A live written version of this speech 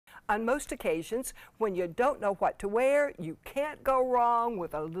On most occasions, when you don't know what to wear, you can't go wrong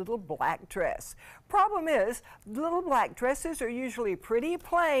with a little black dress. Problem is, little black dresses are usually pretty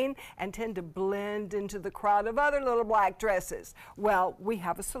plain and tend to blend into the crowd of other little black dresses. Well, we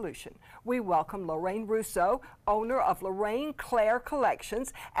have a solution. We welcome Lorraine Russo, owner of Lorraine Claire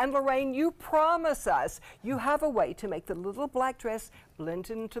Collections. And Lorraine, you promise us you have a way to make the little black dress blend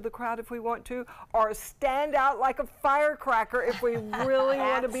into the crowd if we want to, or stand out like a firecracker if we really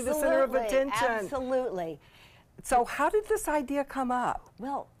want to be the center of attention. Absolutely. So how did this idea come up?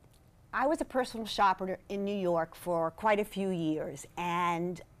 Well, I was a personal shopper in New York for quite a few years,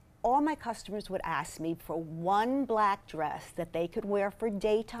 and all my customers would ask me for one black dress that they could wear for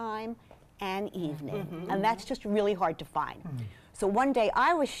daytime and evening, and that's just really hard to find. So one day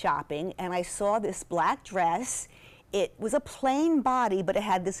I was shopping and I saw this black dress. It was a plain body, but it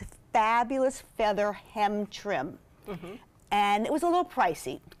had this fabulous feather hem trim, and it was a little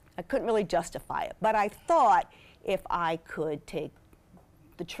pricey. I couldn't really justify it, but I thought if I could take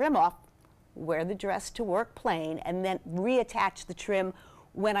the trim off, wear the dress to work plain, and then reattach the trim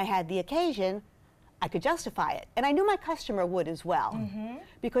when I had the occasion, I could justify it. And I knew my customer would as well,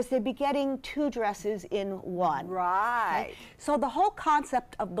 because they'd be getting two dresses in one. Right. Okay? So the whole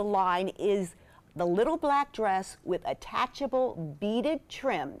concept of the line is the little black dress with attachable beaded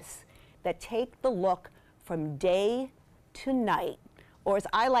trims that take the look from day to night, or as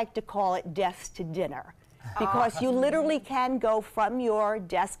I like to call it, desk to dinner. Because you literally can go from your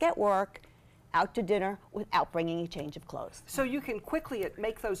desk at work out to dinner without bringing a change of clothes. So you can quickly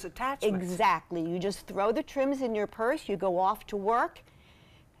make those attachments. Exactly. You just throw the trims in your purse, you go off to work.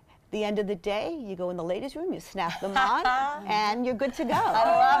 The end of the day, you go in the ladies' room, you snap them on, and you're good to go.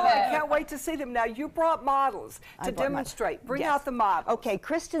 I love it. I can't wait to see them. Now, you brought models to demonstrate. Bring out the models. Okay,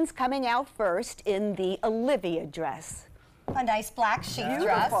 Kristen's coming out first in the Olivia dress. A nice black chic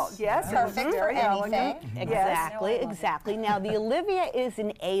Beautiful. dress. Yes, Perfect for anything. Exactly, exactly. Now, the Olivia is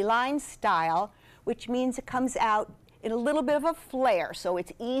an A-line style, which means it comes out in a little bit of a flare, so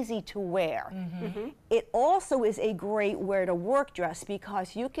it's easy to wear. It also is a great wear-to-work dress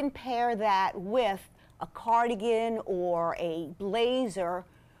because you can pair that with a cardigan or a blazer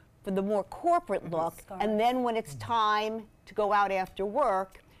for the more corporate look, and then when it's time to go out after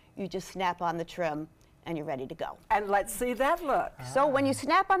work, you just snap on the trim and you're ready to go. And let's see that look. So when you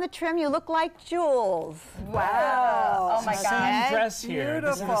snap on the trim, you look like Jules. Wow. Oh my God. Same dress here. Beautiful.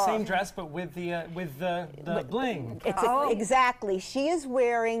 This is the same dress, but with the bling. Exactly. She is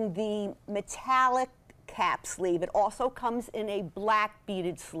wearing the metallic cap sleeve. It also comes in a black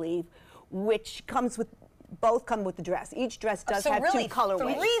beaded sleeve, which comes with, both come with the dress. Each dress does have really two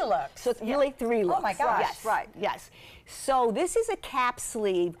colorways. three looks. So it's really three looks. Oh my gosh. Yes, Right. Yes. So this is a cap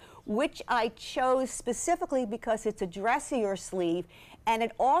sleeve, which I chose specifically because it's a dressier sleeve, and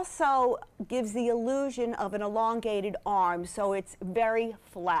it also gives the illusion of an elongated arm, so it's very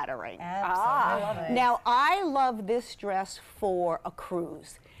flattering. Absolutely. I love it. Now, I love this dress for a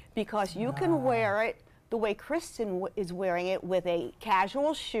cruise because you can wear it the way Kristen is wearing it, with a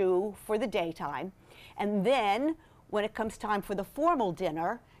casual shoe for the daytime, and then when it comes time for the formal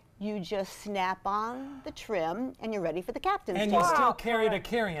dinner, you just snap on the trim and you're ready for the captain's And dinner. you still carried a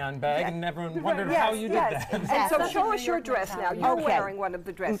carry-on bag, and everyone wondered how you did that. And so show us your dress now. You're wearing one of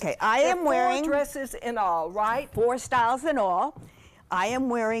the dresses. Okay, I am wearing 4 dresses in all, right? 4 styles in all. I am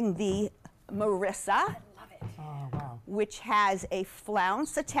wearing the Marissa, which has a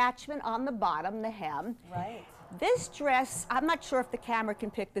flounce attachment on the bottom, the hem. Right. This dress, I'm not sure if the camera can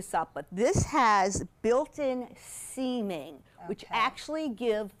pick this up, but this has built-in seaming, which actually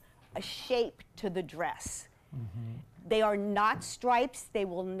give a shape to the dress. They are not stripes. They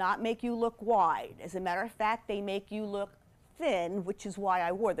will not make you look wide. As a matter of fact, they make you look thin, which is why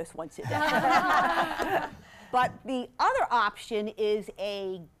I wore this once today. But the other option is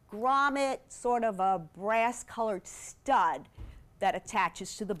a grommet, sort of a brass-colored stud that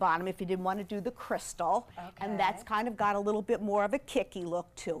attaches to the bottom if you didn't want to do the crystal. And that's kind of got a little bit more of a kicky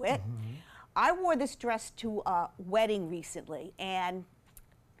look to it. I wore this dress to a wedding recently, and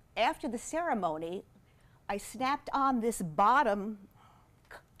after the ceremony, I snapped on this bottom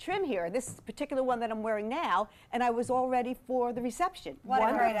trim here, this particular one that I'm wearing now, and I was all ready for the reception. What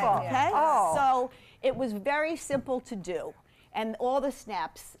a great idea. Okay? Oh. So it was very simple to do, and all the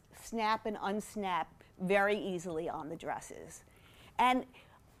snaps snap and unsnap very easily on the dresses. And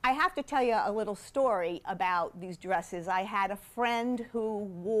I have to tell you a little story about these dresses. I had a friend who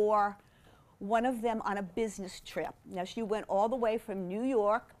wore one of them on a business trip. Now, she went all the way from New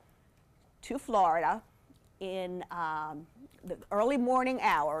York to Florida in the early morning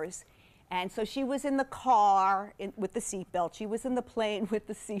hours, And so she was in the car with the seatbelt. She was in the plane with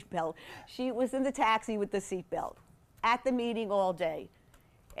the seatbelt. She was in the taxi with the seatbelt. At the meeting all day.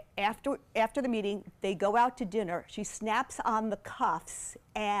 After the meeting, they go out to dinner. She snaps on the cuffs,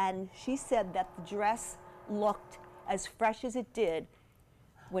 and she said that the dress looked as fresh as it did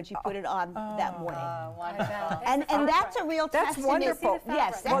when she put it on that morning. And that's a real testament. Wonderful.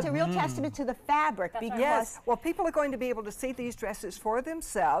 Yes, that's a real testament to the fabric. Because yes, well, people are going to be able to see these dresses for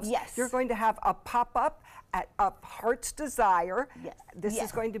themselves. Yes. You're going to have a pop-up at Heart's Desire. Yes. This Yes.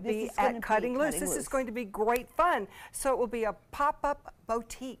 is going to This be is gonna at Cutting be Loose. Cutting This is Loose. going to be great fun. So it will be a pop-up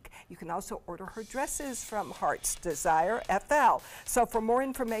boutique. You can also order her dresses from Heart's Desire FL. So for more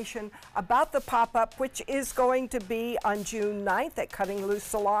information about the pop-up, which is going to be on June 9th at Cutting Loose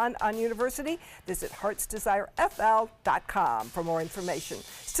Salon on University, visit heartsdesirefl.com for more information.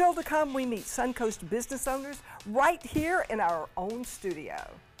 Still to come, we meet Suncoast business owners right here in our own studio.